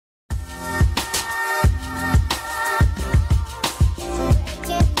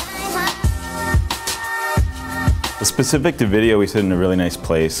Specific to video, we sit in a really nice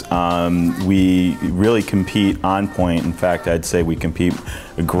place. We really compete on point. In fact, I'd say we compete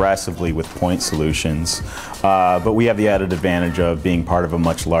aggressively with point solutions. But we have the added advantage of being part of a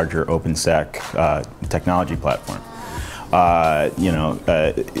much larger OpenStack technology platform.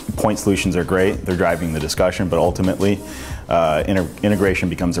 Point solutions are great, they're driving the discussion, but ultimately integration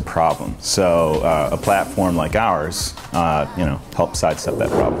becomes a problem. So a platform like ours helps sidestep that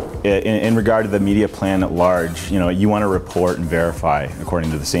problem. In regard to the media plan at large, you want to report and verify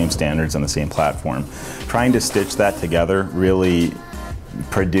according to the same standards on the same platform. Trying to stitch that together really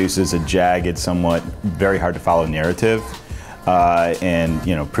produces a jagged, somewhat very hard to follow narrative and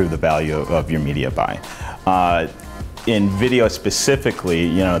prove the value of your media buy. In video specifically,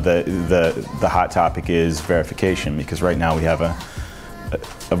 the hot topic is verification, because right now we have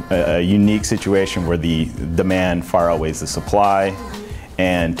a unique situation where the demand far outweighs the supply,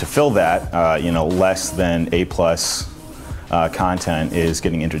 and to fill that, less than A+ content is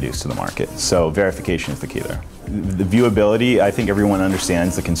getting introduced to the market. So verification is the key there. The viewability, I think everyone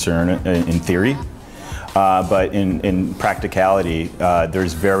understands the concern in theory, but in practicality,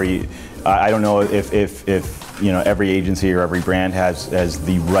 there's I don't know if every agency or every brand has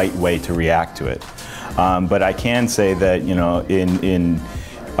the right way to react to it. But I can say that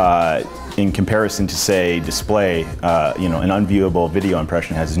in comparison to, say, display, an unviewable video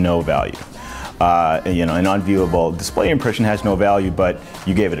impression has no value. An unviewable display impression has no value, but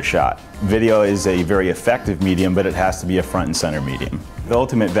you gave it a shot. Video is a very effective medium, but it has to be a front and center medium. The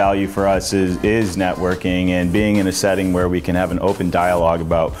ultimate value for us is networking and being in a setting where we can have an open dialogue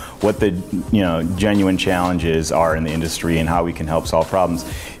about what the genuine challenges are in the industry and how we can help solve problems.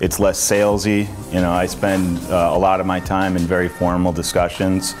 It's less salesy. I spend a lot of my time in very formal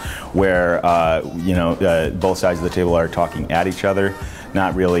discussions where both sides of the table are talking at each other,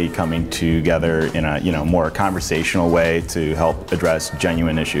 not really coming together in a more conversational way to help address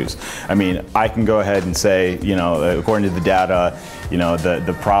genuine issues. I mean, I can go ahead and say, according to the data,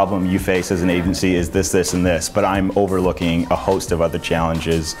 the problem you face as an agency is this, this, and this, but I'm overlooking a host of other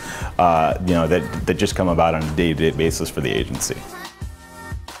challenges, that just come about on a day-to-day basis for the agency.